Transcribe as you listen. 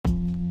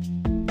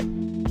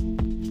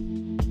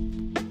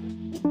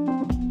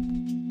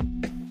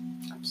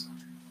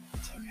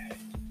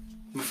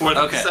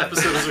before this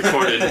episode is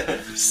recorded.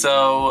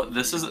 So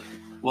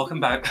welcome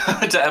back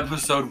to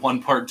episode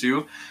 1, part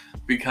 2,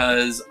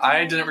 because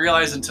I didn't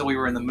realize until we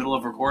were in the middle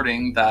of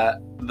recording that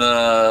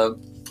the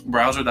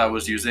browser that I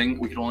was using,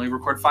 we could only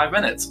record 5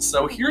 minutes.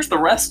 So here's the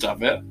rest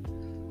of it.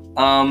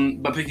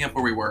 But picking up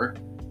where we were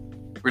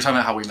talking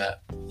about how we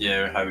met.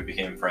 Yeah, how we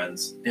became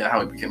friends. Yeah,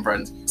 how we became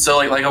friends. So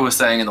like I was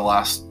saying in the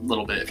last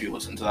little bit, if you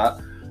listen to that,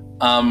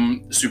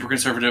 super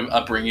conservative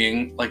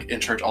upbringing, like in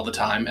church all the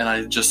time, and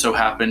I just so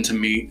happened to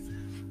meet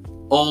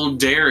old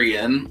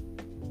Darian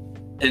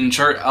in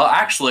church.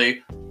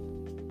 Actually,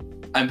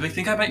 I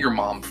think I met your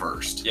mom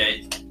first. Yeah,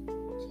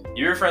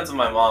 you were friends with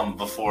my mom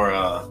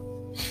before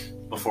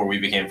we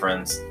became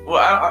friends. Well,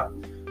 I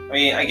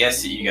mean, I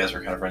guess you guys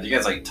were kind of friends. You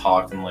guys like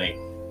talked and like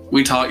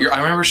we talked. I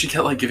remember she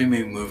kept like giving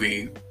me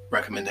movie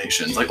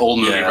recommendations, like old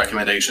movie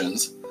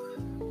recommendations.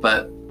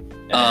 But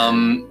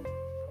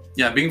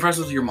yeah, being friends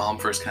with your mom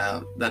first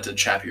that did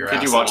chap your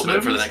ass you watch a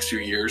little bit for the next few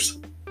years.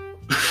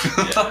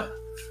 Yeah.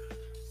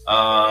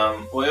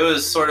 Well, it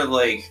was sort of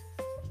like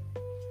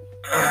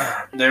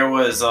there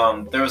was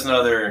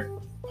another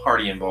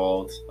party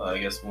involved. I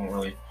guess we won't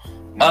really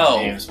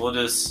name names. We'll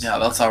just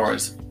that's how it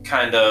was.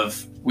 Kind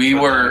of. We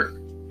were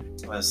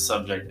as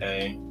subject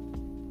A.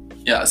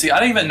 Yeah. See, I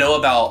didn't even know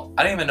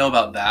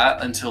about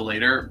that until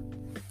later.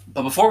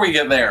 But before we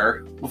get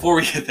there,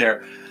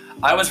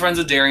 I was friends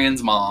with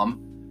Darian's mom.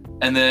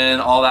 And then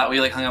all that, we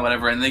like hung out,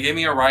 whatever, and they gave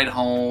me a ride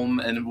home,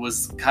 and it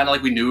was kind of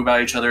like we knew about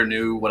each other,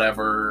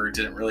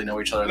 didn't really know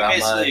each other that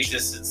much.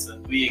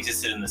 We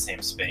existed in the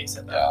same space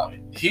at that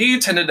point. He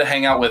tended to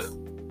hang out with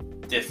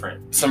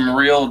some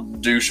real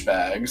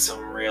douchebags.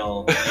 Some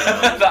real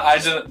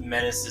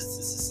menaces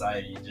to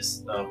society,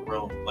 just a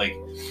real, like,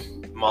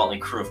 motley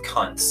crew of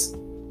cunts.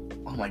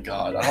 Oh my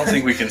god, I don't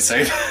think we can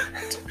say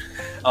that.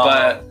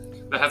 But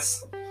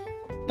that's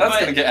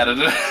going to get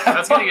edited.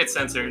 That's going to get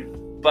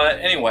censored. But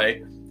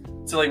anyway...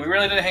 So, like, we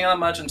really didn't hang out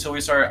much until I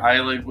started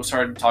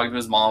talking to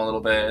his mom a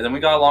little bit. And then we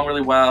got along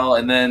really well.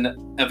 And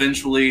then,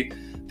 eventually,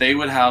 they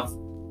would have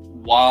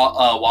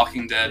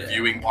Walking Dead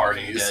viewing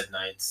parties. Dead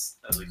nights,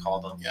 as we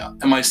call them. Yeah.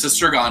 And my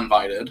sister got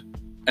invited.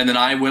 And then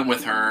I went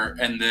with her.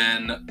 And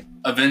then,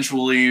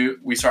 eventually,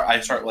 we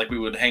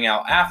would hang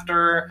out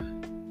after.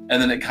 And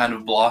then it kind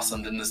of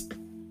blossomed in this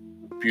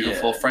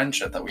beautiful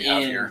friendship that we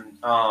have here.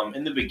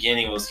 In the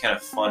beginning, what was kind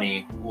of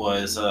funny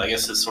was, I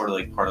guess it's sort of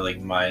like part of,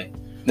 like, my...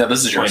 Yeah,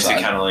 this is your side.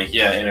 To kind of like,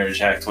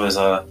 interject was,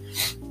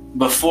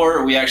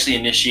 before we actually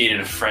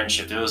initiated a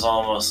friendship, it was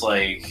almost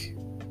like,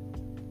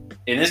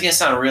 and this is going to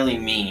sound really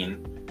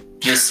mean,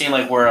 just seeing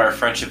like where our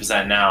friendship is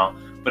at now,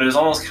 but it was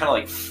almost kind of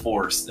like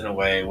forced in a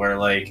way where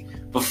like,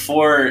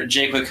 before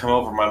Jake would come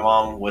over, my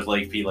mom would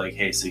like be like,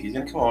 hey, so he's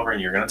going to come over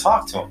and you're going to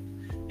talk to him,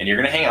 and you're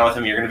going to hang out with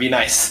him, you're going to be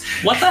nice.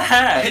 What the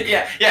heck?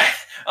 Yeah.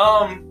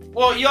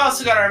 Well, you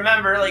also got to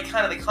remember, like,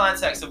 kind of the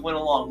context that went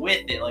along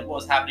with it, like, what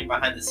was happening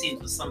behind the scenes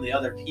with some of the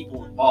other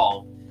people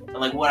involved, and,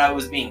 like, what I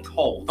was being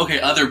told. Okay,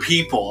 other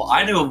people.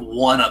 I knew of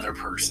one other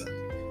person.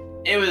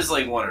 It was,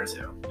 like, one or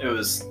two. It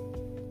was...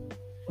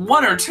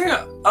 One or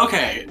two?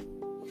 Okay.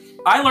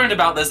 I learned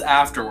about this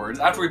afterwards,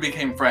 after we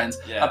became friends.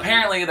 Yeah.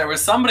 Apparently, there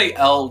was somebody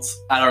else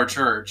at our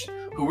church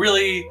who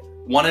really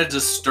wanted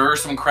to stir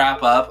some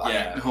crap up.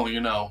 Yeah.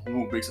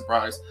 Big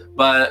surprise.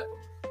 But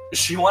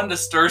she wanted to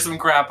stir some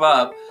crap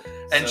up.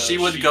 And so she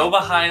would go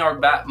behind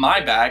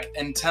my back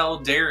and tell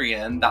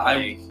Darian that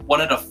I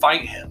wanted to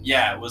fight him.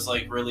 Yeah, it was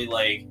like really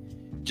like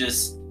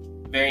just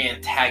very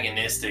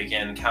antagonistic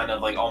and kind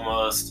of like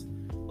almost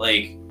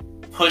like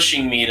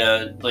pushing me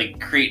to like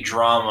create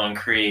drama and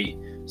create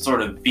sort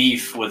of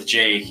beef with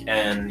Jake.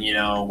 And,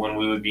 when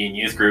we would be in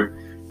youth group,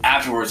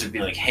 afterwards it'd be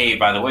like, hey,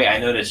 by the way, I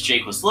noticed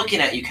Jake was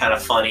looking at you kind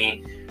of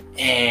funny.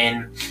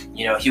 And,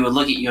 he would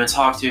look at you and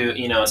talk to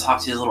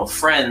his little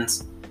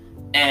friends.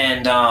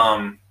 And,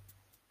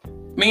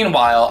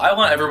 meanwhile, I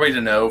want everybody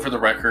to know, for the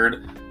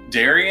record,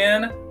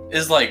 Darian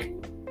is like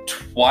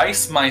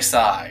twice my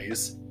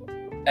size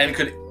and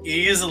could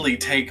easily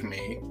take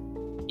me.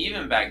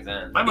 Even back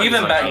then.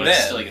 Even back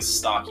then. Still like a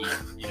stocky,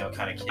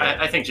 kind of kid.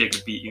 I think Jake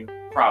would beat you.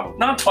 Probably.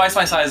 Not twice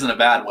my size in a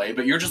bad way,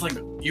 but you're just like,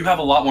 you have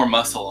a lot more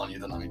muscle on you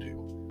than I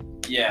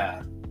do.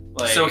 Yeah.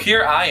 So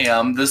here I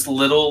am, this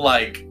little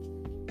like...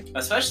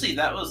 Especially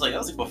that was like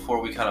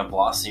before we kind of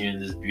blossomed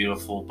into this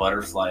beautiful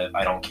butterfly of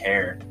I don't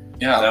care.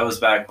 Yeah. That was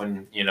back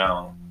when,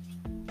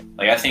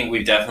 like I think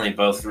we've definitely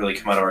both really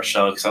come out of our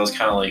shell, because I was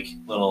kind of like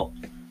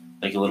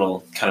a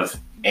little kind of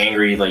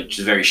angry, like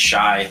just very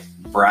shy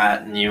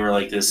brat, and you were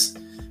like this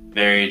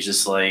very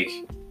just like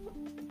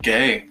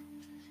gay.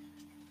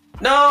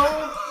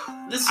 No,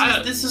 this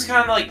is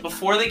kind of like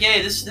before the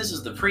gay. This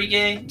is the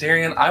pre-gay.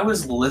 Darian, I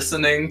was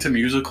listening to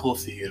musical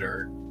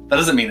theater. That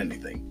doesn't mean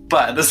anything.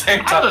 But at the same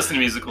time... I listen to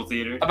musical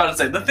theater. I'm about to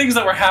say, the things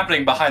that were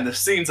happening behind the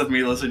scenes of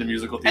me listening to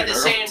musical theater... At the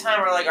same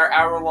time, we're like our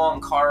hour-long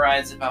car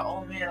rides about,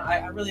 oh man,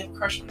 I really have a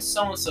crush on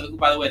so-and-so, who,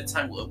 by the way, at the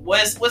time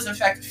was in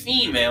fact a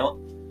female.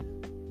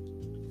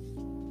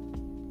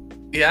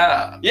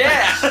 Yeah.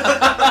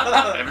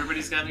 Yeah!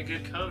 Everybody's got a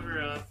good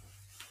cover up.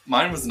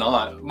 Mine was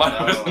not.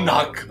 Mine was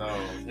not. No.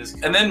 His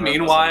And then cover up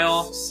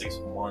meanwhile- was like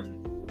 6'1".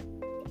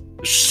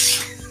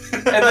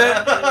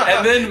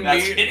 and then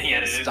That's me. getting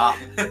edited. Stop.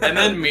 And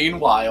then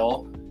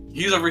meanwhile,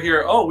 he's over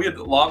here. Oh, we had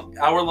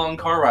hour-long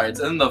car rides.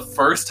 And then the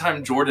first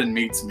time Jordan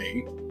meets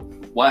me,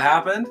 what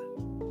happened?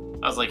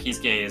 I was like, he's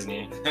gay, isn't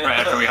he? Right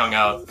after we hung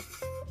out.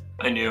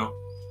 I knew.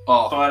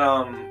 Oh, But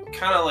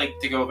kind of like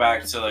to go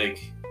back to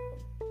like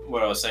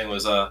what I was saying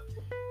was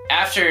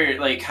after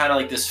like kind of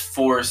like this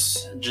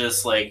force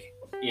just like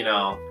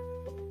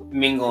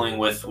mingling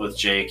with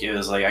Jake, it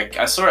was like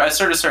I sort of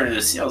started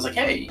to see. I was like,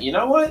 hey, you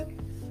know what?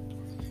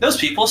 Those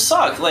people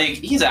suck. Like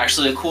he's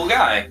actually a cool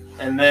guy.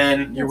 And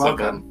then you're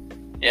welcome.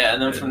 Yeah,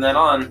 and then from then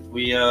on,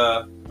 we've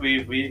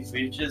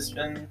just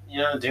been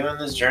doing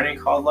this journey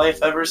called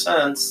life ever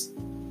since.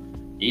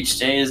 Each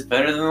day is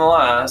better than the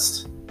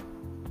last.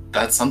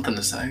 That's something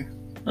to say.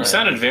 You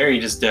sounded very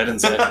just dead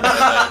inside.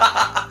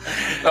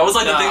 That was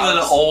like the thing that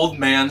an old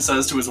man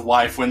says to his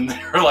wife when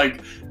they're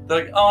like,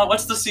 oh,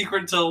 what's the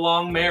secret to a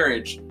long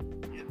marriage?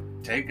 You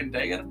take a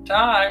day at a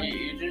time.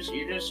 You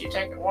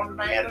take it one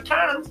day at a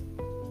time.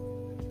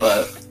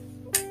 But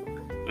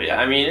yeah,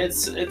 I mean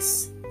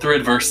it's through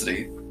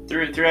adversity.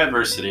 through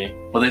adversity.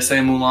 What they say,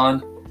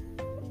 Mulan?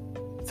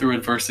 Through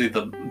adversity,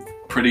 the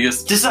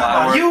prettiest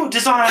flower.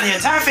 dishonor the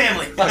entire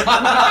family.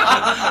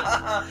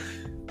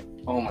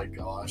 Oh my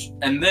gosh.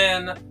 And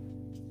then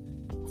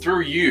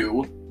through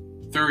you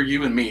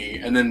and me,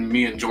 and then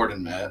me and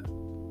Jordan met.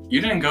 You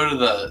didn't go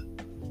to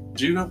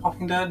did you go to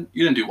Walking Dead?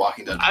 You didn't do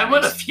Walking Dead. I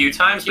went a few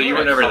times, but you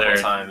were never there.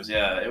 Times,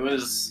 yeah. It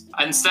was.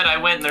 Instead, I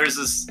went and there's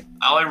this.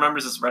 All I remember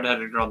is this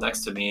redheaded girl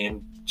next to me,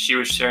 and she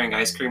was sharing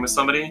ice cream with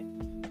somebody,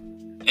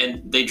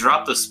 and they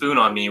dropped a spoon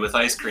on me with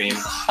ice cream.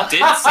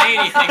 Didn't say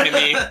anything to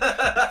me.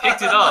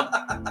 Picked it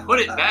up, put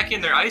it back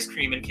in their ice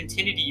cream, and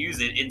continued to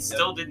use it, and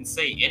still didn't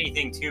say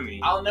anything to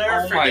me. I'll never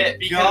Oh my forget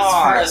because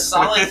God. for a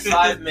solid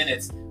 5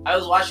 minutes, I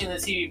was watching the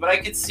TV, but I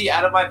could see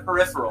out of my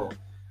peripheral.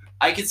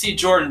 I could see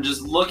Jordan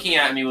just looking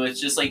at me with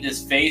just like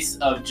this face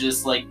of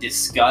just like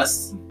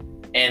disgust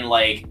and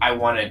like I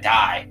want to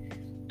die.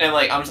 And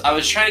like I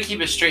was trying to keep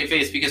a straight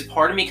face because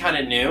part of me kind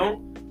of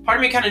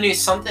knew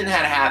something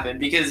had happened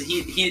because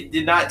he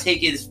did not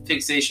take his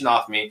fixation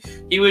off me.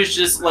 He was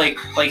just like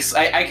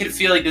I could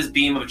feel like this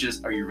beam of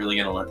just, are you really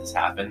gonna let this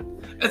happen?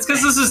 It's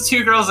because this is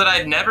two girls that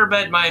I'd never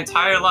met my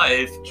entire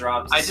life.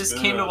 Drops. I just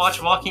came to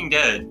watch Walking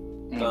Dead.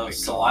 Oh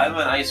Saliva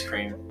and ice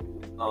cream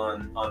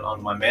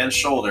on my man's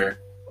shoulder.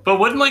 But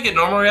wouldn't like a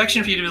normal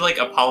reaction for you to like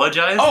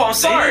apologize? Oh, I'm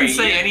sorry. They didn't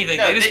say Yeah, anything.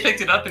 no, they just they-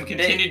 picked it up and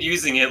continued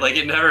using it like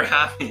it never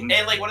happened.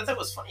 And like what I thought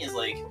was funny is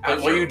like But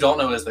what you don't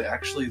know is they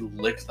actually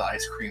licked the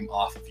ice cream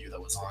off of you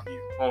that was on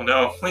you. Oh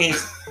no,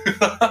 please.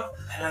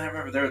 And I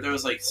remember there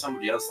was like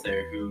somebody else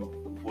there who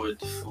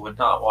would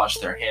not wash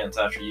their hands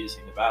after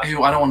using the bathroom.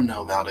 Ew, I don't want to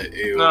know about it.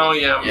 Ew. No,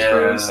 yeah,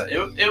 it was gross.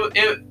 I'm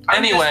just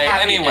Anyway,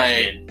 happy it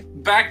anyway.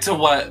 ended. Back to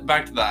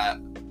that.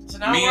 So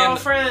now Me we're all and-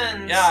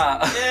 friends.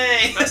 Yeah.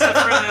 Yay. Best of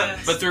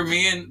friends. But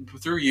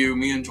through you,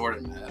 me and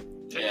Jordan met.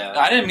 Yeah.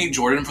 I didn't meet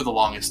Jordan for the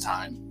longest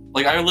time.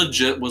 Like I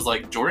legit was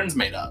like, Jordan's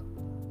made up.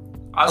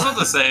 I was about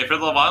to say for a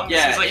little while.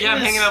 Yeah, She's like, it yeah, I'm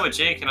was- hanging out with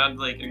Jake, and I'm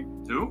like,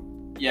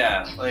 who?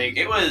 Yeah. Like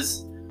it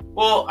was.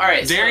 Well, all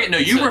right. so- Darian, no,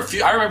 you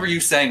so- I remember you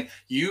saying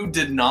you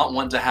did not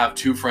want to have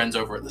two friends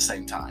over at the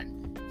same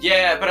time.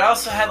 Yeah, but I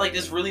also had like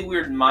this really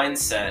weird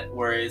mindset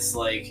where it's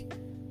like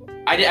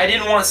I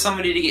didn't want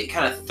somebody to get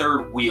kind of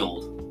third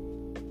wheeled.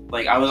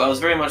 Like I was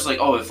very much like,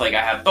 oh, if like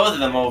I have both of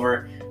them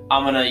over,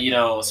 I'm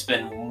gonna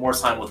spend more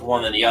time with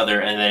one than the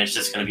other, and then it's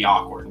just gonna be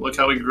awkward. Look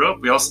how we grew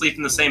up. We all sleep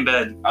in the same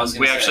bed. I was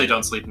gonna We say, actually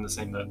don't sleep in the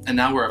same bed. And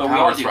now we're a but we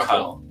power all do throuple.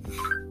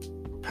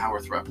 cuddle. Power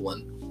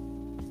thruppling.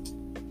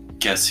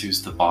 Guess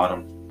who's the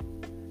bottom?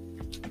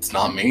 It's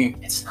not me.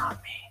 It's not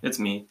me. It's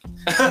me.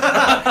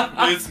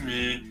 It's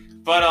me.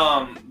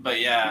 But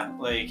yeah,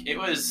 like it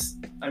was.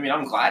 I mean,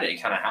 I'm glad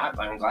it kind of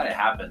happened. I'm glad it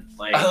happened.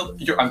 Like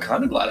I'm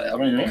kind of glad it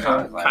happened. I'm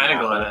kind of glad. Kind of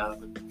it glad it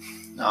happened.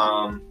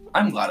 happened.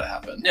 I'm glad it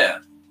happened. Yeah.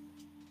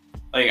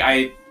 Like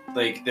I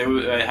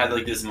had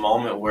like this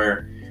moment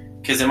where,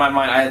 because in my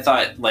mind I had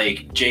thought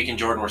like Jake and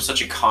Jordan were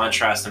such a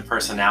contrast in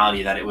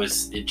personality that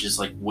it just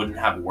like wouldn't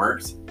have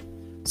worked.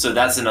 So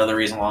that's another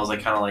reason why I was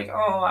like kind of like,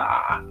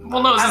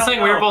 Well, no, it's I the don't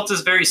thing. We were know. both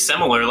just very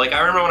similar. Like, I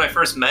remember when I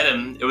first met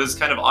him, it was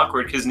kind of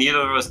awkward because neither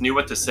of us knew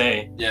what to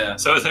say. yeah.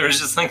 So there was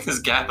just like this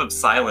gap of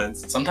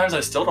silence. Sometimes I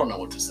still don't know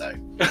what to say.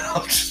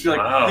 I'll just be like,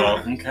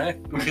 Wow. okay.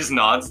 Just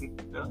nods.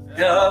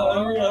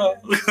 Yeah.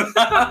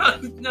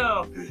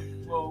 No.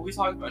 Well, we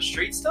talking about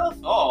street stuff?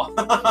 Oh.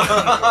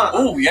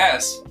 Oh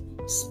yes,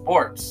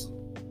 sports.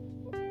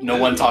 No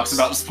one talks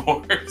about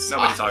sports.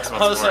 Nobody talks I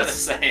about was trying to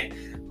sports. say,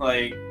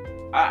 like,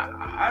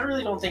 I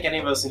really don't think any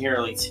of us in here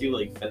are like too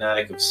like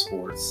fanatic of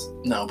sports.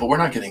 No, but we're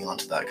not getting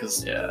onto that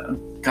because Yeah.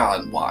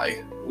 God,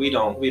 why? We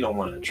don't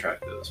want to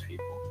attract those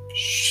people.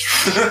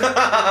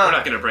 We're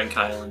not going to bring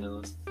Kyle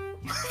into this.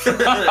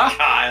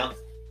 Kyle.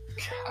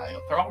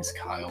 Kyle. They're always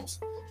Kyles.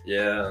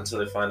 Yeah, until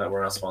they find out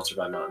we're not sponsored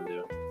by Mountain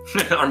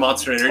Dew. Our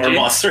Monster Energy. Or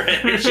Monster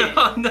Energy.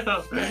 Oh,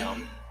 no.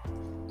 Damn.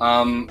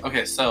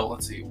 Okay, so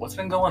let's see. What's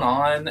been going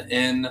on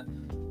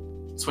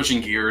in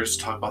switching gears,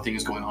 talk about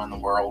things going on in the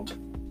world.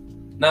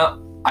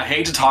 Now, I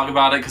hate to talk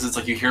about it because it's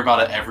like you hear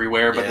about it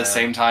everywhere, but at the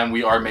same time,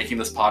 we are making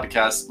this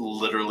podcast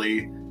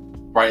literally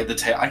right at the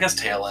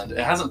tail end. It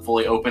hasn't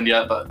fully opened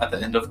yet, but at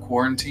the end of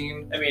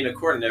quarantine. I mean,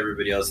 according to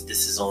everybody else,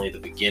 this is only the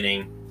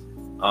beginning.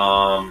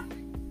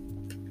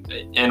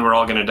 And we're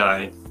all gonna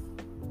die.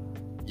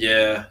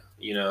 Yeah,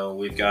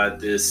 we've got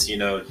this,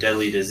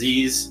 deadly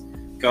disease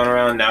going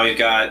around. Now we've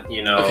got,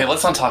 Okay,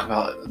 let's not talk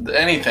about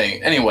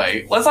anything.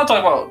 Anyway, let's not talk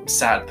about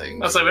sad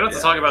things. I was like, we don't have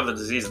to talk about the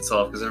disease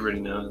itself because everybody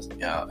knows.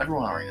 Yeah,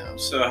 everyone already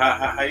knows. So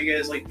how you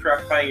guys like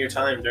preoccupying your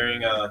time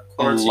during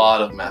quarantine? A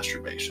lot of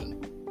masturbation.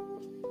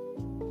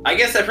 I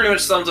guess that pretty much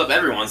sums up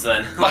everyone's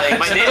then. Like,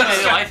 my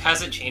day-to-day life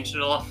hasn't changed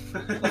at all.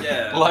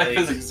 Yeah. Life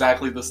is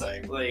exactly the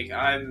same. Like,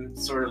 I'm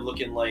sort of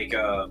looking like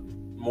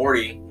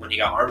Morty when he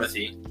got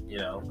Armathy,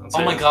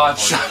 Oh my god,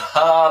 shut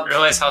up.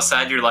 Realize how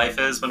sad your life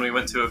is when we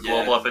went to a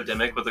global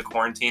epidemic with a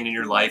quarantine and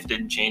your life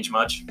didn't change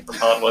much from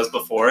how it was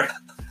before.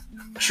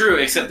 True,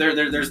 except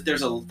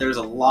there's a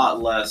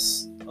lot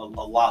less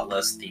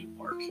theme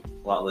park, a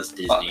lot less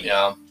Disney.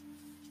 Yeah.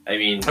 I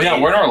mean,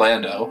 we're in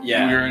Orlando.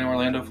 Yeah. We're in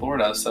Orlando,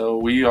 Florida, so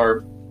we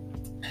are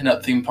hitting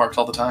up theme parks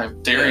all the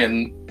time.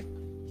 Darian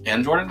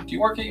and Jordan, do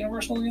you work at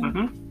Universal again?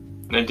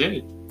 Mm-hmm. I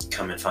did.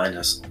 Come and find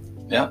us.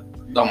 Yeah.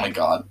 Oh my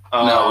god.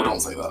 No,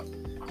 don't say that.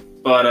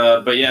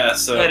 But yeah,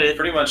 so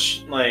pretty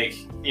much like,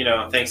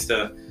 thanks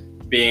to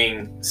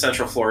being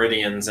Central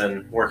Floridians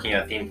and working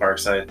at theme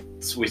parks,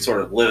 we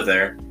sort of live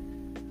there.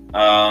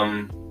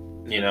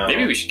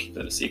 Maybe we should keep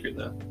that a secret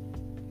though.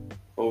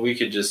 Well, we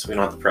don't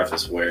have to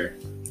preface where.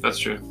 That's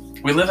true.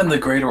 We live in the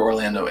greater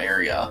Orlando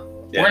area.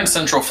 Yeah. We're in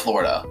Central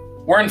Florida.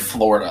 We're in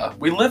Florida.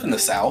 We live in the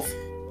South.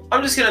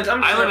 I'm just gonna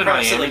preface it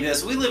Miami. like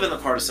this. We live in the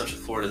part of Central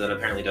Florida that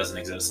apparently doesn't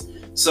exist.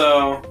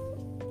 So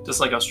Just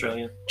like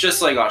Australia.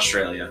 Just like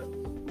Australia.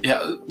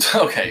 Yeah,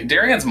 okay.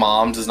 Darian's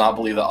mom does not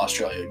believe that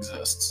Australia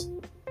exists.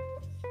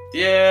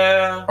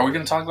 Yeah. Are we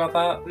going to talk about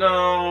that?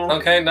 No.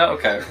 Okay, no,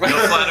 okay. No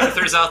flat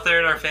earthers out there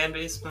in our fan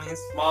base, please.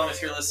 Mom,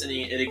 if you're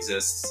listening, it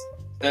exists.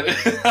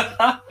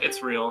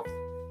 It's real.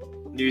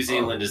 New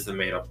Zealand is the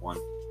made-up one.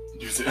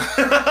 New Zealand.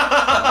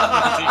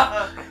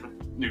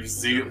 New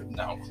Zealand.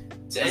 No.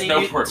 To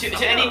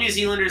any New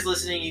Zealanders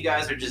listening, you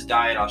guys are just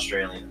diet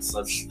Australians.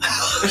 Let's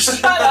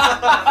shut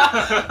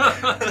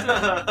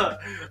up.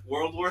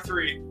 World War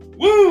III.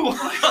 Woo!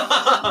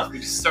 We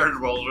just started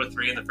World War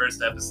III in the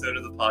first episode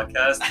of the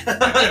podcast.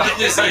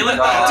 New Oh Zealand?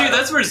 God. Dude,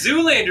 that's where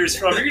Zoolander's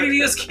from. You're gonna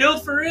get us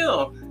killed for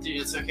real.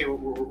 Dude, it's okay.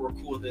 We're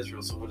cool with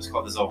Israel, so we'll just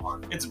call this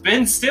Zohan. It's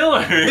Ben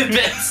Stiller. Ben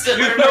Stiller.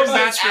 We have no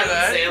match for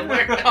that.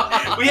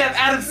 Sandler. We have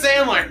Adam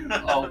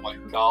Sandler. Oh my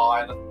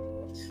god.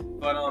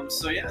 But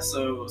so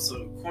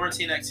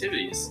quarantine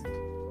activities.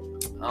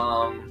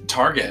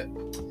 Target.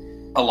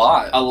 A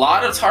lot. A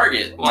lot of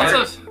Target. My A lot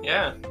of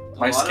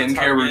skincare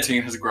Target.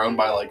 routine has grown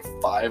by like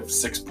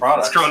 5-6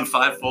 products. It's grown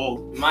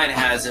 5-fold. Mine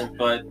hasn't,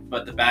 but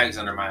the bags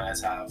under my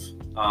eyes have.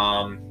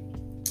 I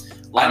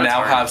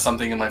now have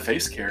something in my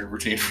face care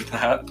routine for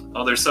that.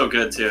 Oh, they're so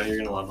good too. You're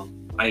gonna love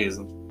them. I use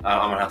them.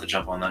 I'm gonna have to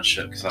jump on that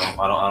shit because I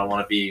don't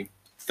want to be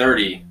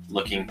 30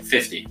 looking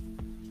 50.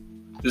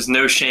 There's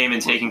no shame in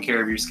taking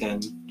care of your skin.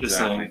 Just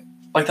saying.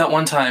 Like that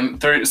one time,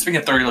 speaking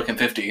of 30 looking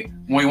 50,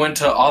 when we went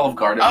to Olive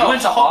Garden. We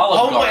went to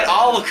Olive Garden.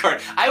 Olive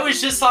Garden. I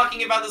was just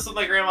talking about this with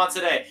my grandma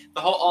today.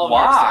 The whole Olive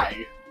Why?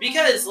 Garden stuff.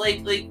 Because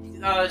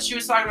she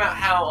was talking about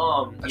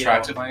how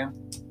Attractive I am?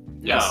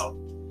 Yes. No.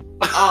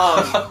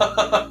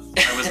 I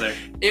was there.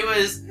 It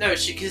was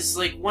because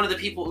one of the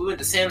people, we went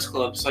to Sam's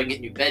Club so I can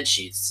get new bed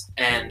sheets,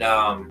 and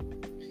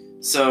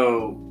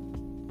so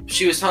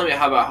she was telling me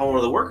how one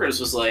of the workers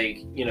was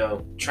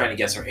trying to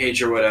guess her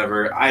age or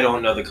whatever. I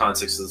don't know the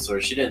context of the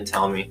story. She didn't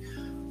tell me,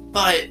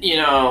 but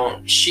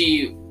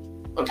she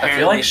apparently. I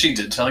feel like she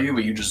did tell you,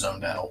 but you just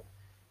zoned out.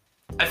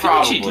 I feel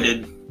like she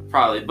did.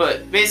 Probably,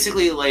 but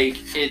basically,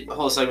 it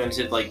whole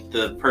segmented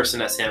the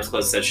person at Sam's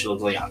Club said she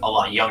looked like a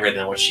lot younger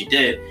than what she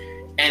did,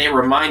 and it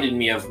reminded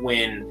me of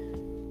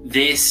when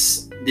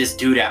this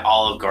dude at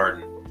Olive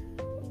Garden.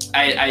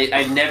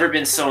 I've never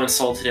been so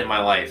insulted in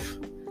my life.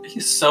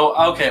 He's so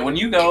okay. When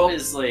you go, it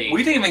was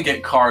we didn't even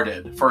get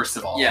carded. First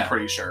of all, Yeah. I'm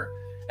pretty sure,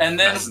 and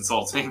then That's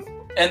insulting.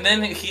 and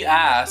then he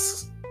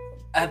asks,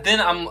 and then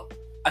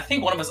I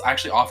think one of us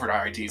actually offered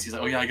our IDs. He's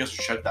like, "Oh yeah, I guess we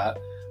should check that."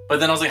 But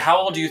then I was like, "How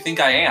old do you think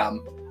I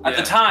am?" At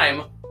the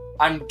time,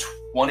 I'm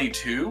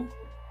 22.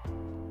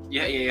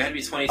 Yeah, you had to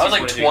be 22. I was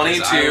like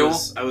 22.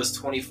 I was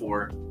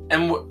 24.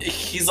 And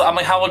I'm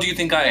like, "How old do you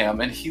think I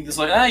am?" And he was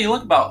like, "You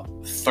look about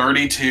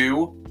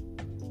 32."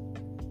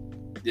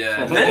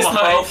 Yeah. This Oh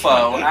my mofo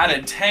God.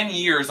 added 10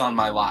 years on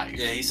my life.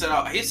 Yeah, he said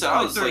I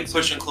was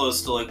pushing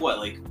close to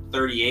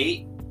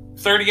 38.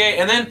 38,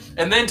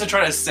 and then to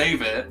try to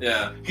save it,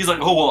 Yeah. he's like,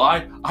 "Oh well,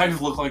 I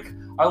look like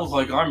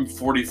I'm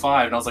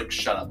 45," and I was like,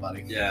 "Shut up,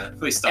 buddy." Yeah.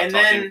 Please stop And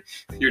talking.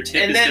 Your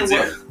tip And is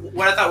then good.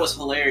 what I thought was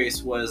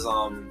hilarious was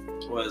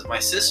my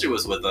sister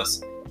was with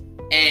us,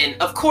 and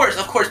of course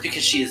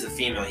because she is a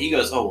female, he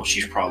goes, "Oh well,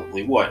 she's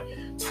probably what,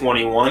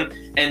 21,"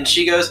 and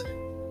she goes,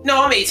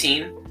 No, I'm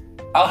 18.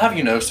 I'll have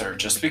you know, sir,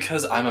 just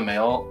because I'm a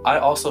male, I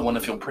also want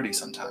to feel pretty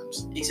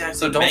sometimes. Exactly.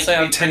 So don't say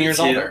I'm 10 years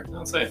older.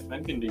 Don't say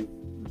men can be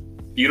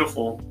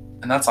beautiful.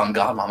 And that's on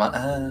God,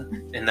 mama.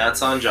 And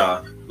that's on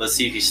job. Let's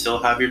see if you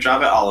still have your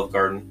job at Olive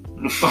Garden.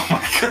 Oh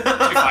my god. Did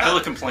you file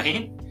a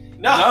complaint?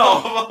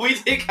 No. We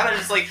did kind of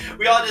just like,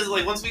 we all just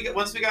like, once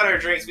we got our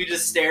drinks, we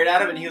just stared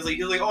at him and he was like,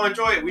 oh,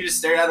 enjoy it. We just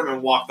stared at him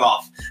and walked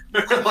off.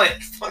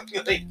 like,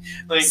 fucking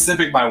like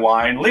sipping my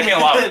wine. Leave me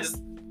alone.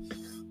 just,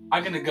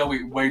 I'm gonna go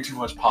eat way too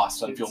much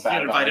pasta and feel You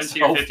bad about invite him to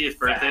your 50th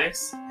birthday?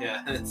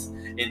 yeah, it's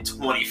in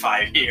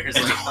 25 years.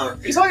 Like, What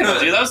are you talking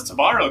about, dude? That was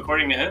tomorrow,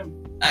 according to him.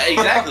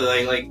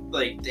 exactly.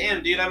 Like,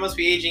 damn, dude, I must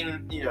be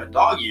aging,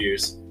 dog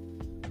years.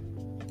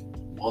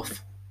 Woof.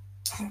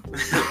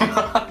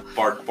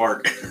 Bark,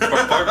 bark.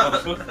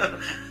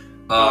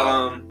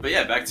 But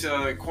yeah, back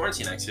to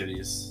quarantine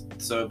activities.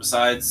 So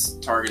besides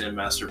Target and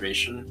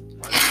masturbation,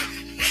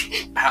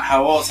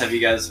 how else have you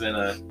guys been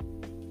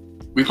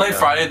We played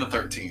Friday the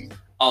 13th.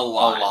 a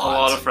lot? A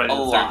lot of Friday A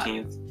the lot.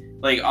 13th.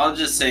 Like, I'll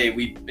just say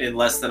we, in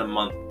less than a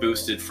month,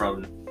 boosted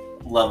from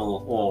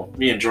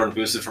me and Jordan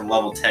boosted from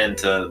level 10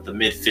 to the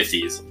mid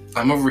 50s.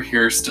 I'm over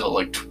here still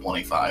like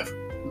 25.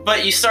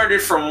 But you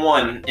started from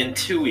 1 in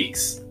 2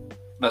 weeks.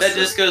 That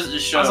just goes to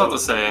show. I was about to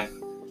say.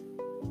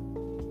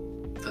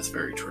 That's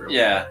very true.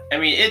 Yeah, I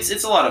mean,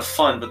 it's a lot of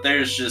fun, but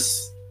there's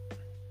just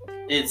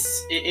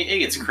it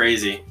gets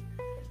crazy.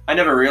 I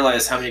never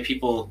realized how many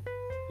people,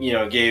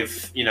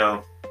 gave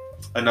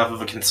enough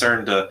of a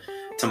concern to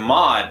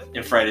mod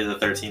in Friday the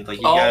 13th. Like,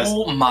 you guys.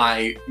 Oh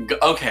my.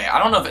 Okay, I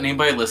don't know if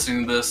anybody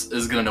listening to this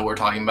is gonna know what we're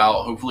talking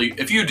about. Hopefully,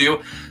 if you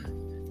do.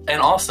 And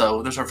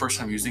also, this is our first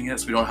time using it,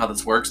 so we don't know how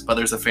this works, but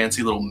there's a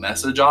fancy little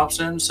message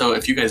option. So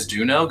if you guys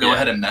do know, go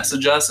ahead and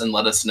message us and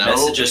let us know.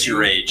 Message us your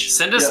rage.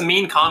 Send us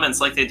mean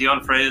comments like they do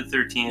on Friday the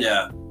 13th.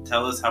 Yeah,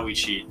 tell us how we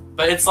cheat.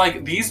 But it's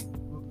like these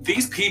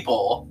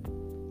people,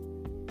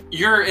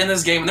 you're in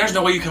this game and there's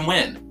no way you can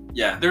win.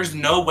 Yeah. There's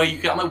no way you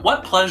can. I'm like,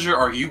 what pleasure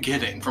are you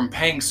getting from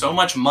paying so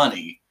much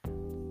money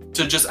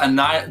to just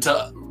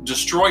to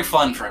destroy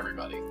fun for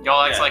everybody?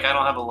 Y'all act like I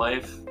don't have a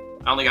life.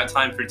 I only got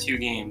time for 2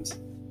 games.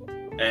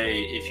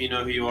 Hey, if you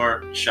know who you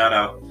are, shout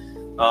out.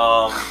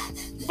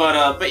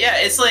 But yeah,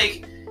 it's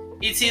like,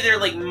 it's either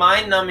like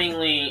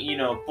mind-numbingly,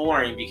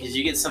 boring because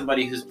you get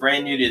somebody who's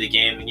brand new to the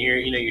game and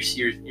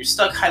you're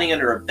stuck hiding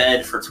under a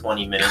bed for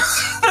 20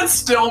 minutes. That's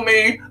still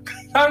me.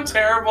 I'm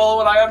terrible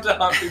when I have to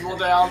hunt people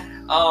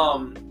down.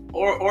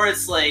 Or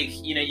it's like,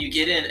 you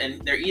get in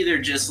and they're either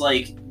just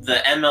like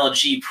the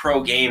MLG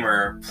pro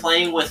gamer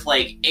playing with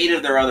like 8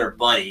 of their other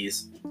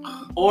buddies.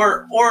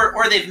 Or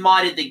they've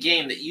modded the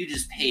game that you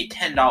just paid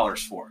 $10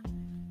 for.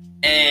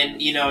 And,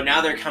 now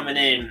they're coming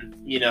in,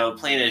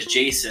 playing as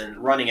Jason,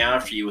 running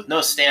after you with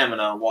no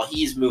stamina while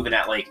he's moving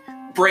at, like,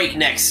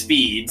 breakneck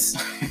speeds.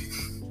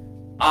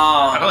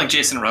 I don't think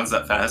Jason runs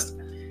that fast.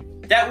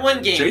 That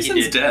one game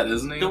Jason's dead,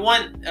 isn't he? The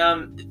one,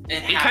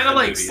 he kind of,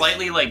 like,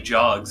 slightly, like,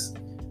 jogs.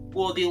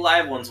 Well, the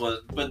live ones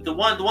was, but the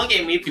one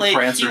game we played, he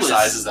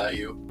prancer-sizes at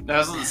you. I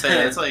was going to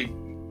say, it's like...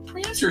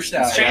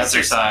 Prancer-size.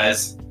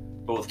 Prancer-size.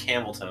 But with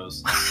camel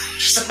toes.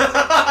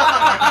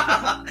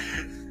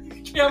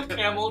 Camp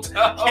Camel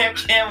Toe. Camp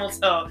Camel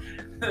Toe.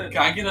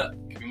 Can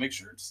we make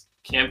shirts?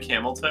 Camp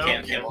Camel Toe?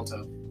 Camp Camel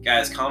Toe.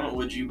 Guys, comment,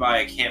 would you buy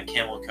a Camp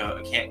Camel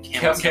Toe? Camp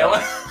Camel Toe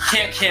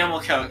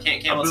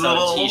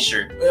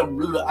t-shirt.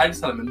 I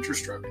just had a miniature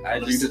stroke. I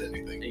just did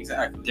anything.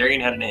 Exactly.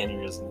 Darian had an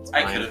aneurysm.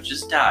 I could have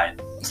just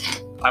died.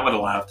 I would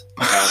have laughed.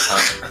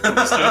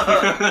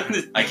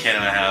 I can't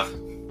and a half.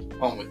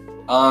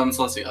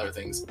 So let's see, other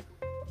things.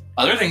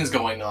 Other things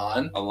going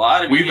on. A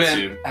lot of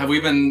YouTube. Have we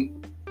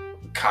been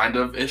kind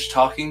of ish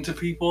talking to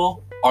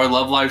people? Our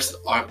love lives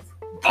are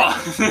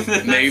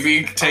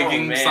maybe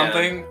taking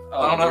something.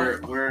 I don't know.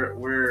 We're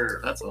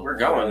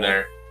going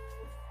there.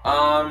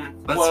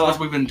 That's what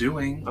we've been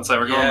doing. That's why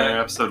we're going there.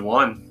 Episode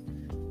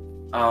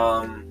 1.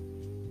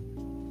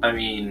 I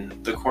mean,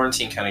 the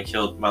quarantine kind of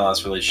killed my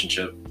last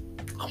relationship.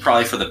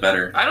 Probably for the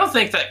better. I don't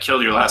think that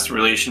killed your last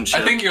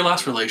relationship. I think your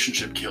last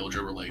relationship killed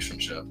your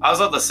relationship. I was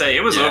about to say,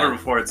 it was over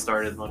before it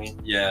started, buddy.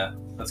 Yeah,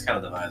 that's kind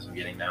of the vibes I'm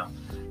getting now.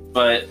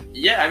 But,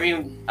 yeah, I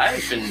mean,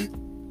 I've been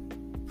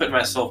putting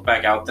myself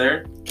back out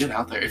there. Get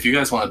out there. If you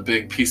guys want a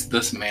big piece of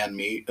this man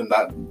meat, and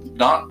that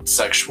not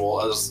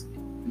sexual, as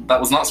that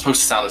was not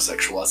supposed to sound as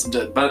sexual as it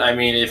did, but I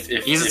mean, if you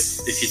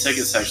take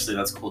it sexually,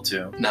 that's cool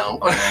too. No.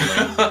 But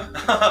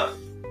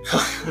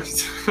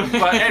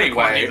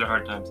anyway, these are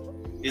hard times.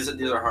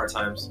 These are hard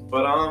times.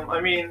 But I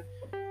mean,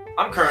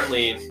 I'm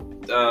currently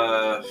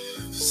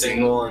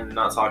single and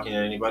not talking to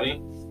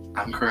anybody.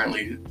 I'm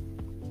currently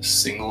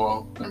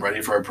single and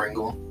ready for a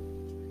Pringle.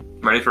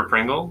 Ready for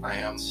Pringle? I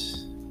am.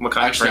 What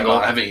kind of Pringle?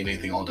 I haven't eaten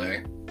anything all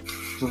day.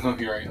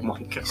 Here I am. Oh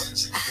my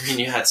gosh. I mean,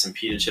 you had some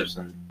pita chips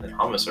and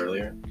hummus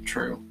earlier.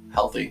 True.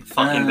 Healthy.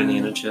 Fucking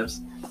banana chips.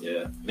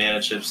 Yeah,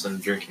 banana chips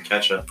and drinking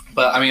ketchup.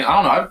 But I mean, I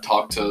don't know. I've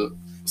talked to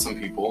some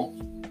people.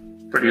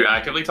 Are you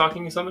actively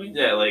talking to somebody?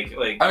 Yeah, like.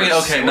 I mean,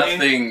 okay,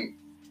 nothing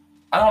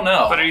I don't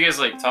know. But are you guys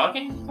like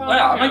talking?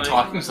 Yeah, I'm like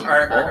talking to some people.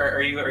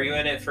 Are you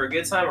in it for a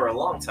good time or a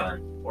long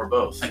time? Or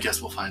both? I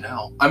guess we'll find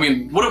out. I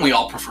mean, wouldn't we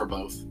all prefer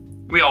both?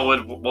 We all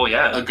would. Well,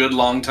 yeah. A good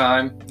long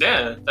time?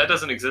 Yeah, that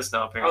doesn't exist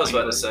now, apparently. I was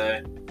about to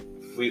say.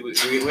 We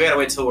gotta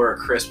wait till we're a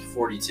crisp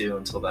 42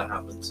 until that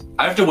happens.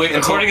 I have to wait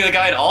until... According to the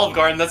guy at Olive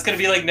Garden, that's going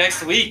to be like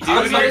next week,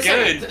 dude. You're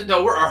good.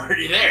 No, we're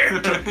already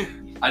there.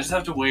 I just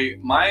have to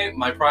wait.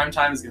 My prime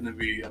time is going to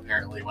be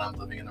apparently when I'm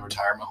living in a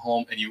retirement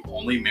home and you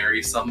only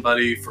marry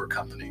somebody for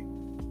company.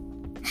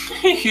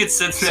 You'd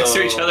sit next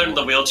to each other in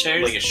the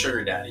wheelchairs? Like a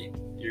sugar daddy.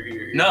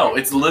 No,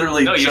 it's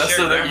literally no, just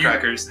so that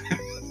crackers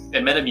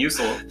and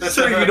Metamucil.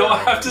 So you don't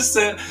have to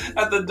sit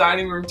at the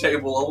dining room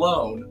table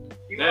alone.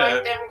 You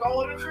like them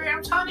golden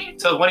grams, honey?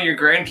 So one of your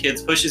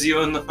grandkids pushes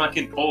you in the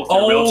fucking pole with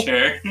your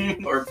wheelchair.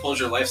 Or pulls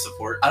your life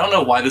support. I don't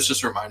know why this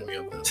just reminded me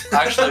of this.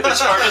 Actually, to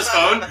charge his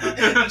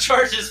phone.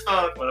 Charge his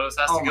phone. One of us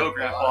has to go,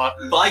 Grandpa.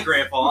 Bye,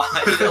 Grandpa.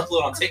 I need to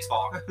upload on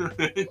TikTok.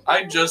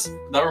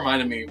 That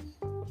reminded me.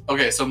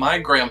 Okay, so my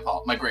great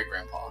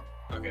grandpa.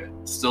 Okay.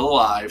 Still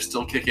alive,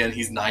 still kicking.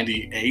 He's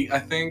 98, I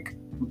think.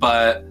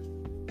 But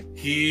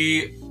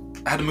he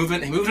had to move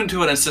in. He moved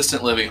into an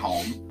assisted living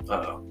home.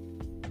 Uh-oh.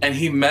 And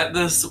he met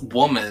this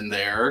woman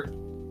there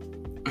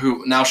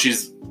who now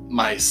she's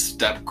my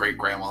step great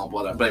grandma,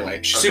 whatever. But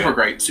anyway, she's super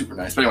great, super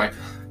nice. But anyway,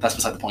 that's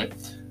beside the point.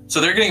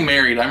 So they're getting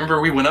married. I remember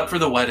we went up for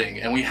the wedding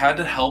and we had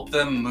to help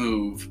them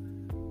move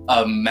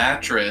a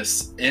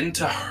mattress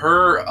into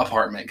her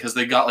apartment because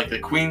they got like the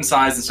queen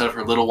size instead of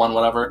her little one,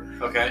 whatever.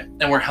 Okay.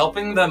 And we're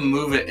helping them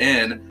move it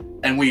in,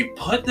 and we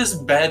put this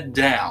bed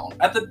down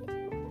at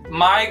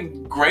my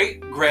great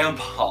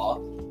grandpa,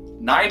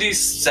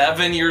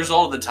 97 years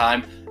old at the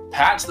time,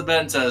 pats the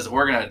bed and says,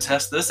 "We're gonna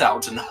test this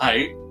out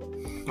tonight."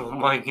 Oh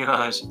my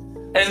gosh.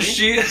 And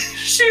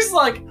she's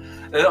like,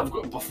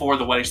 before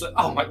the wedding, she's like,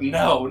 "Oh my,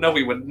 no,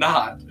 we would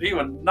not. He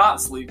would not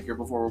sleep here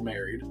before we're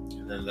married."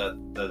 And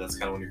then that's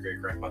kind of when your great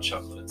grandpa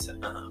chuckled and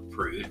said,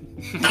 "Prude."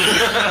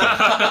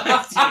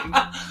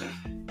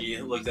 He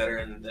looked at her,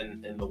 and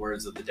in the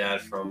words of the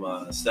dad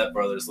from Step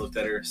Brothers, looked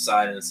at her,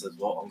 sighed, and said,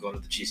 "Well, I'm going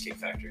to the Cheesecake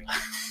Factory."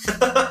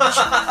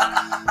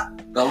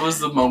 That was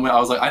the moment I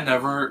was like, I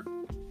never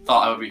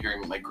thought I would be hearing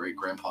about my great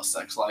grandpa's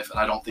sex life, and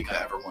I don't think I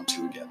ever want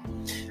to again.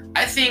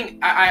 I think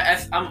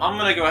I'm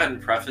gonna go ahead and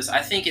preface.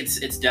 I think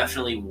it's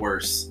definitely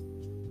worse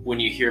when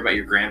you hear about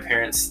your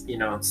grandparents,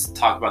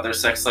 talk about their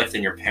sex life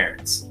than your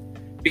parents,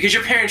 because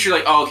your parents, you're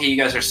like, oh, okay, you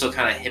guys are still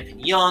kind of hip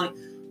and young,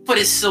 but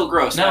it's still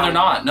gross. No, they're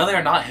not. No,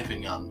 they're not hip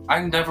and young. I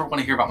never want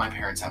to hear about my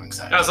parents having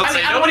sex.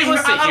 I nobody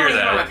wants to hear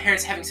that. About my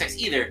parents having sex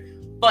either,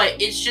 but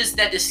it's just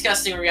that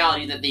disgusting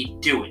reality that they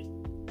do it.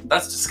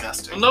 That's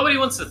disgusting. Well, nobody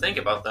wants to think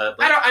about that.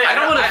 Like, I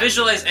don't want to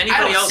visualize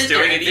anybody else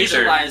doing it either.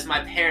 Visualize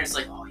my parents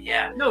like, oh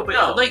yeah. No, but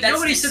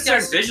nobody sits there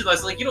and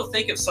visualizes. Like, you don't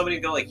think of somebody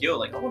go like, yo,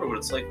 like I wonder what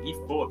it's like to eat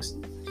books.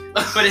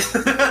 But it's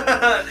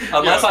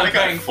unless I'm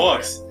paying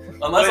books.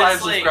 Unless I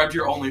subscribe to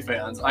your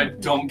OnlyFans, I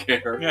don't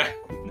care. Yeah.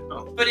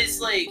 But it's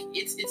like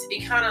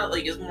it kind of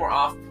like is more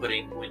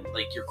off-putting when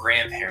like your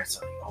grandparents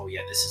are like, oh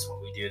yeah, this is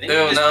what we do. Then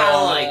you're just kind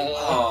of like,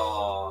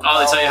 oh. Oh,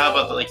 they tell you how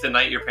about the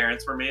night your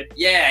parents were made?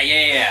 Yeah.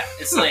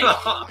 It's like,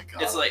 oh my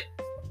God. It's like,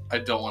 I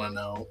don't want to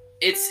know.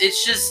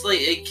 It's just like,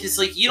 because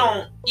like you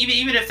don't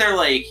even if they're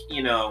like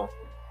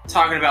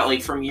talking about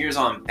like from years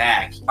on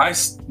back.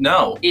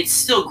 No. It's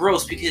still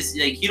gross because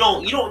like you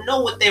don't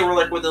know what they were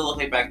like, what they looked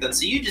like back then.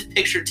 So you just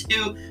picture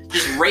two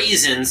just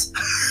raisins,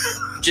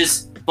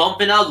 just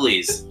bumping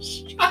uglies.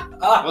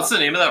 What's the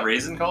name of that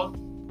raisin called?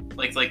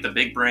 Like the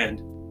big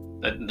brand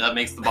that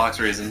makes the box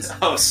raisins.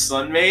 Oh,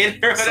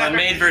 Sunmaid or whatever.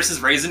 Sunmaid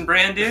versus Raisin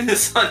Bran, dude.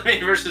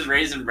 Sunmaid versus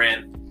Raisin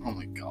Bran. Oh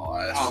my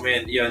gosh. Oh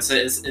man,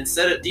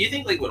 instead of, do you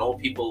think like when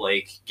old people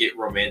like get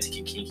romantic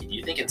and kinky, do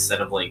you think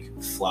instead of like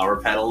flower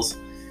petals,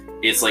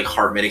 it's like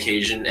heart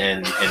medication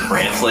and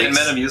bran flakes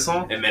and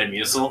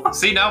Metamucil?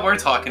 See, now we're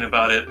talking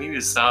about it. We need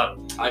to stop.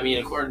 I mean,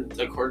 according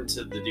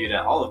to the dude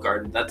at Olive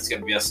Garden, that's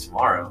gonna be us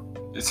tomorrow.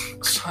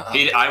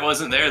 I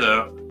wasn't there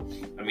though.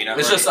 I mean,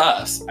 it's just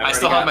us. I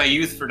still have my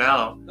youth for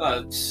now.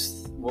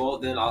 Well,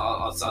 then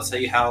I'll tell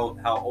you how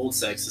old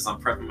sex is. I'm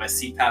prepping my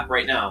CPAP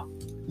right now.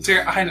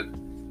 Dear, I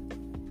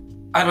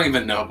don't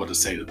even know what to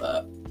say to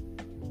that.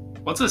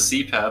 What's a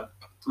CPAP?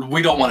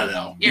 We don't want to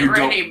know. Get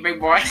ready, big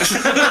boy.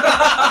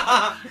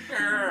 Oh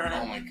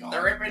my God.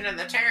 The ripping and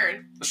the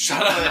tearing.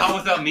 Shut up. Not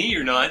without me,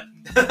 you're not.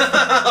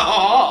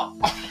 Oh.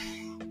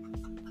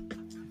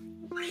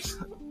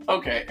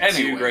 Okay,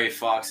 anyway. 2 gray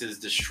foxes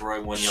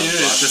destroy one young Dude,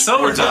 fox. the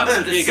silver fox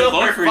would be a good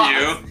look for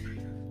you.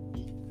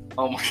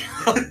 Oh my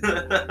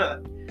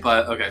God.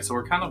 But, okay, so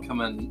we're kind of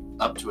coming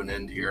up to an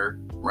end here,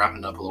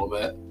 wrapping up a little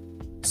bit.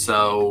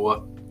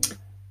 So,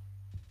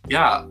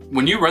 yeah,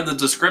 when you read the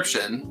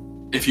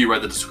description, if you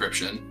read the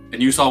description,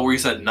 and you saw where you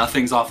said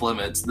nothing's off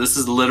limits, this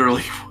is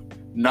literally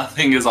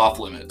nothing is off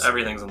limits.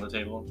 Everything's on the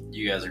table.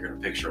 You guys are going to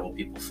picture old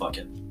people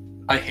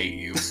fucking. I hate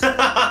you.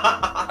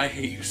 I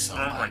hate you so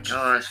much. Oh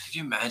my gosh, could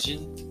you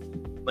imagine?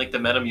 Like the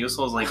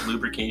Metamucil is like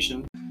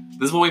lubrication.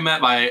 This is what we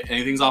meant by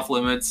anything's off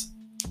limits.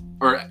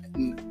 or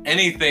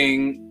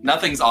anything,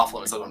 nothing's off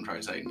limits. That's what I'm trying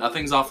to say.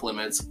 Nothing's off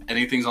limits.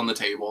 Anything's on the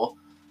table.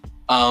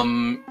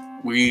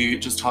 We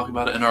just talk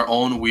about it in our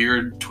own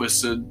weird,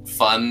 twisted,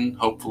 fun,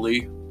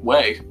 hopefully,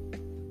 way.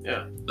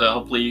 Yeah.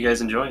 Hopefully you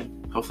guys enjoy.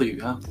 Hopefully,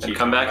 yeah. And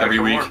come back every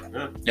week.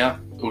 Yeah.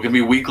 We're going to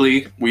be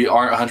weekly. We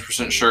aren't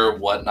 100% sure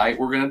what night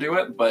we're going to do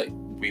it, but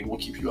we will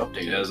keep you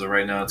updated. Yeah, as of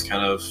right now, it's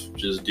kind of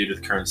just due to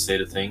the current state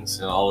of things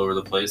and all over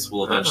the place.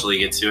 We'll eventually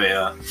get to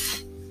a,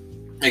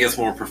 I guess,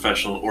 more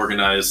professional,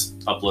 organized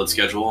upload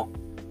schedule.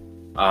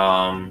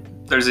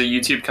 There's a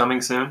YouTube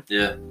coming soon.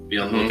 Yeah, be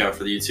on the lookout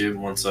for the YouTube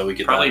once we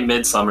get probably that.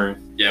 Midsummer.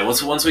 Yeah,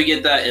 once we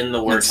get that in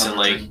the works and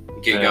like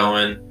get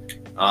going,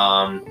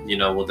 you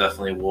know, we'll go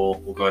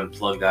ahead and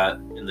plug that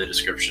in the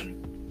description.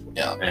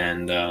 Yeah,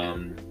 and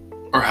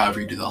or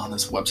however you do that on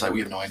this website,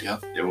 we have no idea.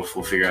 Yeah, we'll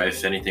figure out.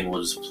 If anything,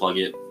 we'll just plug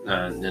it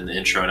in the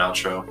intro and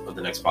outro of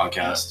the next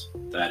podcast.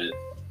 That it.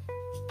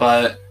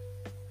 But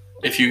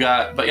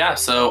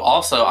so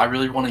also I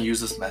really want to use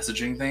this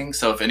messaging thing.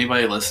 So if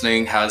anybody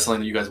listening has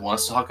something that you guys want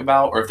us to talk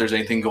about, or if there's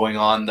anything going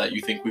on that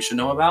you think we should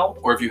know about,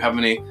 or if you have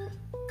any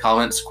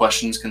comments,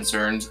 questions,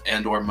 concerns,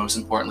 and or most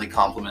importantly,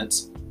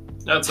 compliments,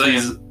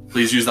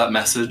 please use that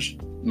message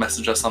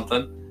us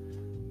something.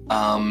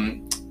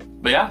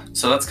 But yeah,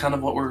 so that's kind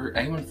of what we're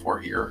aiming for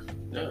here.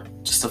 Yeah.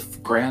 Just a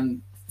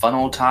grand, fun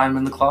old time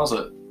in the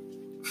closet.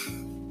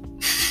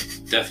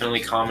 Definitely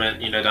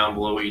comment, down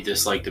below what you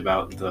disliked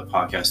about the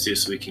podcast too,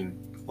 so we can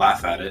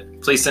laugh at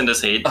it. Please send us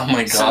hate. Oh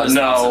my god,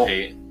 no.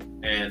 Hate.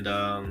 And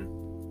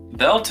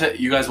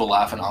you guys will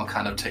laugh, and I'll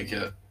kind of take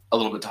it a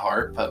little bit to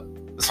heart, but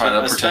try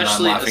to pretend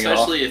I'm laughing it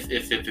off. Especially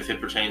if it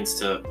pertains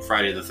to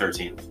Friday the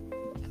 13th.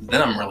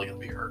 Then I'm really gonna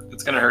be hurt.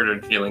 It's gonna hurt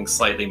her feelings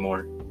slightly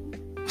more.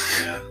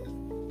 Yeah.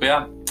 But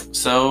yeah,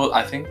 so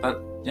I think that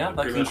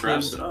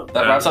wraps it up.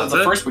 That wraps up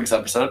the first week's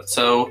episode.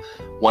 So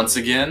once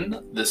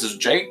again, this is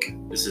Jake.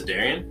 This is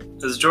Darian.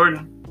 This is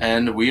Jordan.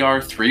 And we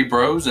are 3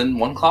 bros in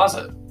 1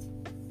 closet.